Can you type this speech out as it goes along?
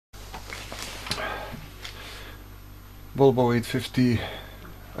Volvo 850,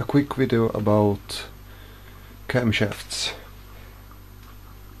 a quick video about camshafts.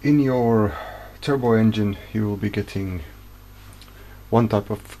 In your turbo engine you will be getting one type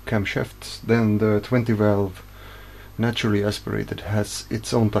of camshafts, then the 20 valve naturally aspirated has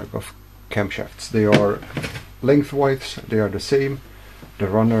its own type of camshafts. They are lengthwise, they are the same, the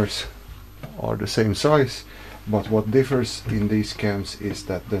runners are the same size, but what differs in these cams is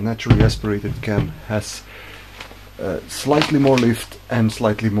that the naturally aspirated cam has slightly more lift and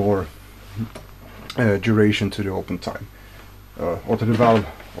slightly more duration to the open time, or to the valve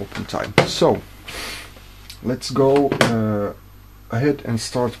open time. So let's go ahead and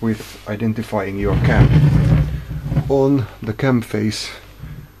start with identifying your cam. On the cam face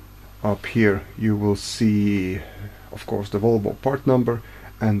up here you will see, of course, the Volvo part number,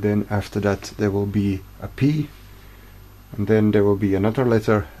 and then after that there will be a P, and then there will be another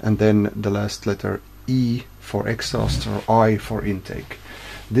letter, and then the last letter E for exhaust or I for intake.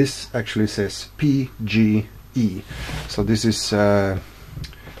 This actually says PGE, so this is the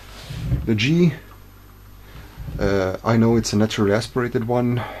G. I know it's a naturally aspirated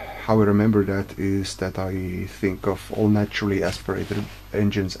one. How I remember that is that I think of all naturally aspirated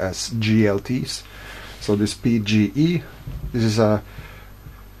engines as GLTs. So this PGE, this is a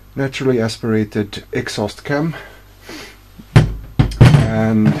naturally aspirated exhaust cam.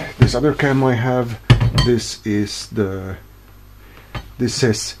 And this other cam I have, this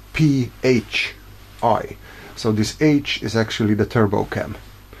says PHI. So this H is actually the turbo cam.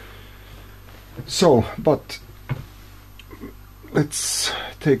 So, but let's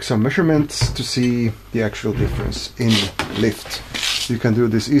take some measurements to see the actual difference in lift. You can do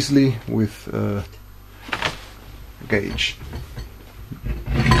this easily with a gauge.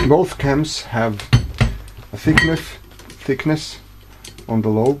 Both cams have a thickness on the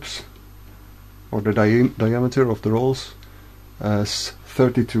lobes, or the diameter of the rolls, as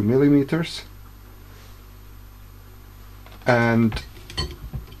 32 millimeters, and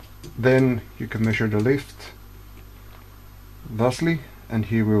then you can measure the lift thusly, and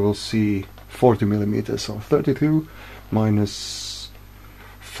here we will see 40 millimeters. So 32 minus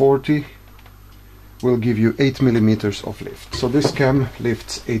 40 will give you 8 millimeters of lift. So this cam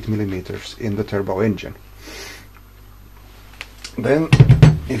lifts 8 millimeters in the turbo engine. Then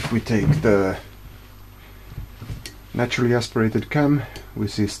if we take the naturally aspirated cam, we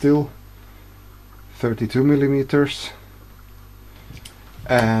see still 32 millimeters,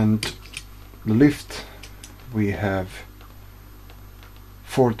 and the lift we have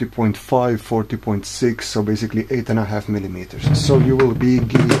 40.5, 40.6, so basically 8.5 millimeters. So you will be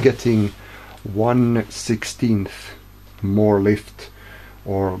getting 1/16 more lift,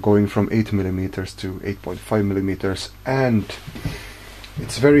 or going from 8 millimeters to 8.5 millimeters. And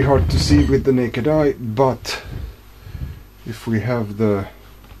it's very hard to see with the naked eye, but if we have the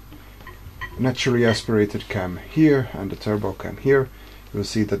naturally aspirated cam here and the turbo cam here, you'll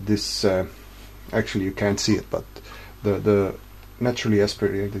see that this actually you can't see it, but the naturally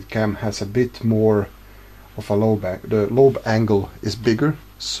aspirated cam has a bit more of a lobe. The lobe angle is bigger,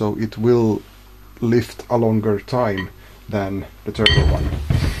 so it will lift a longer time than the turbo one.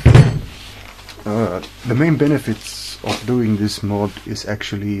 The main benefits of doing this mod is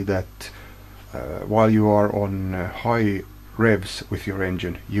actually that while you are on high revs with your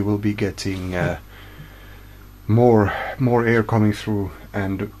engine, you will be getting more air coming through,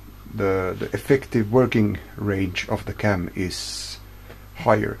 and the effective working range of the cam is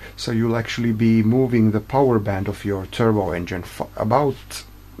higher. So you'll actually be moving the power band of your turbo engine about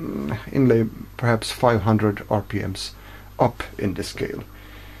perhaps 500 RPMs up in the scale.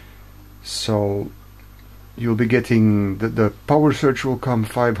 So you'll be getting the power surge will come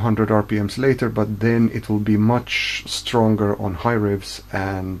 500 RPMs later, but then it will be much stronger on high revs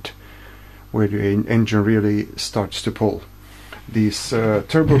and where the engine really starts to pull. These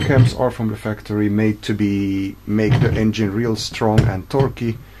turbo cams are from the factory made to make the engine real strong and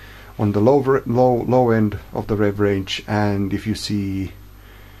torquey on the low end of the rev range. And if you see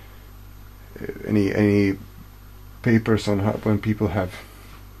any papers on when people have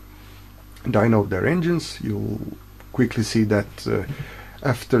dynoed their engines, you'll quickly see that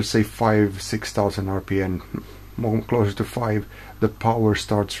after say 5,000-6,000 RPM, more closer to 5, the power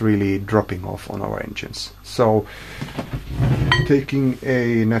starts really dropping off on our engines. So taking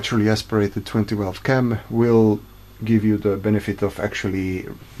a naturally aspirated 20 valve cam will give you the benefit of actually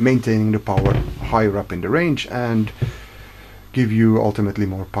maintaining the power higher up in the range, and give you ultimately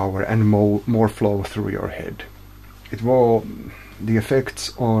more power and more flow through your head. The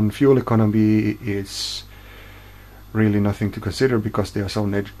effects on fuel economy is really nothing to consider because they are so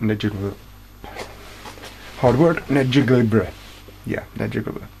negligible. hard word, negligible. Yeah,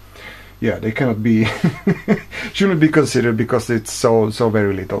 negligible. Yeah, they cannot be shouldn't be considered because it's so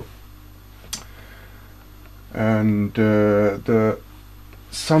very little. And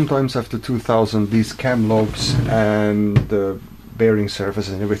sometimes after 2000 these cam lobes and the bearing surface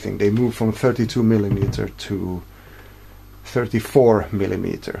and everything, they move from 32mm to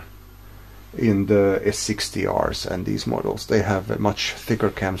 34mm in the S60Rs and these models. They have much thicker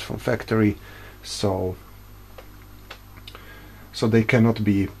cams from factory, so they cannot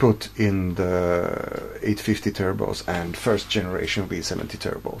be put in the 850 turbos and first generation V70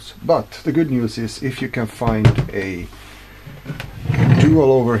 turbos. But the good news is, if you can find a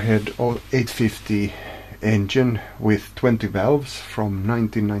dual overhead 850 engine with 20 valves from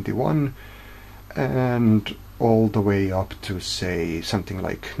 1991 and all the way up to, say, something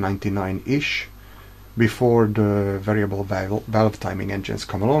like 99-ish, before the variable valve timing engines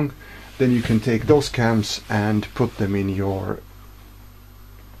come along, then you can take those cams and put them in your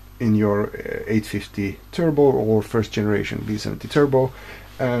 850 turbo or first generation V70 turbo,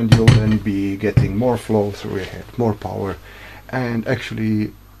 and you'll then be getting more flow through your head, more power, and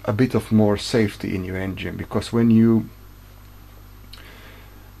actually a bit of more safety in your engine, because when you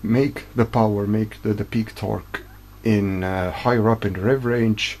make the power, make the peak torque in higher up in the rev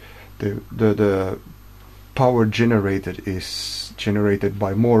range, the power generated is generated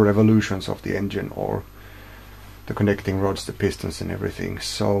by more revolutions of the engine, or the connecting rods, the pistons and everything,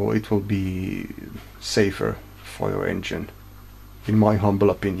 so it will be safer for your engine, in my humble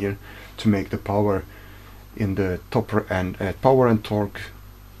opinion, to make the power in the top and power and torque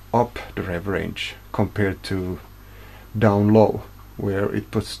up the rev range compared to down low, where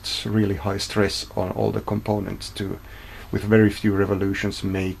it puts really high stress on all the components to, with very few revolutions,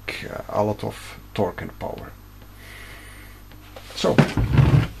 make a lot of torque and power. So,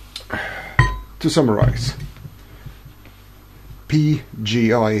 to summarize,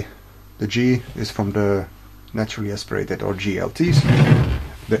 PGI, the G is from the naturally aspirated, or GLTs,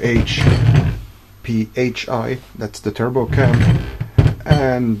 the H, PHI, that's the turbo cam,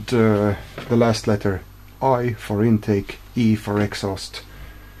 and the last letter I for intake, E for exhaust.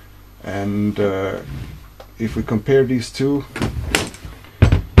 And if we compare these two,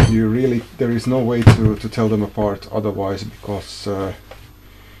 there is no way to tell them apart otherwise, because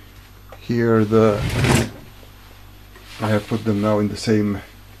here I have put them now in the same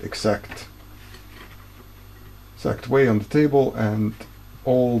exact way on the table, and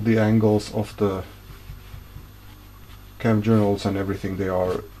all the angles of the cam journals and everything, they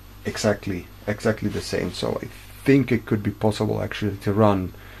are exactly the same. So I think it could be possible actually to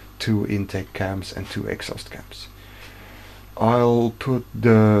run 2 intake cams and 2 exhaust cams. I'll put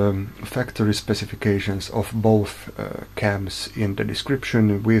the factory specifications of both cams in the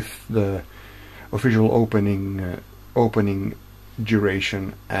description, with the official opening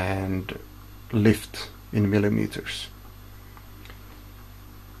duration and lift in millimeters.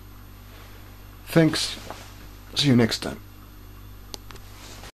 Thanks. See you next time.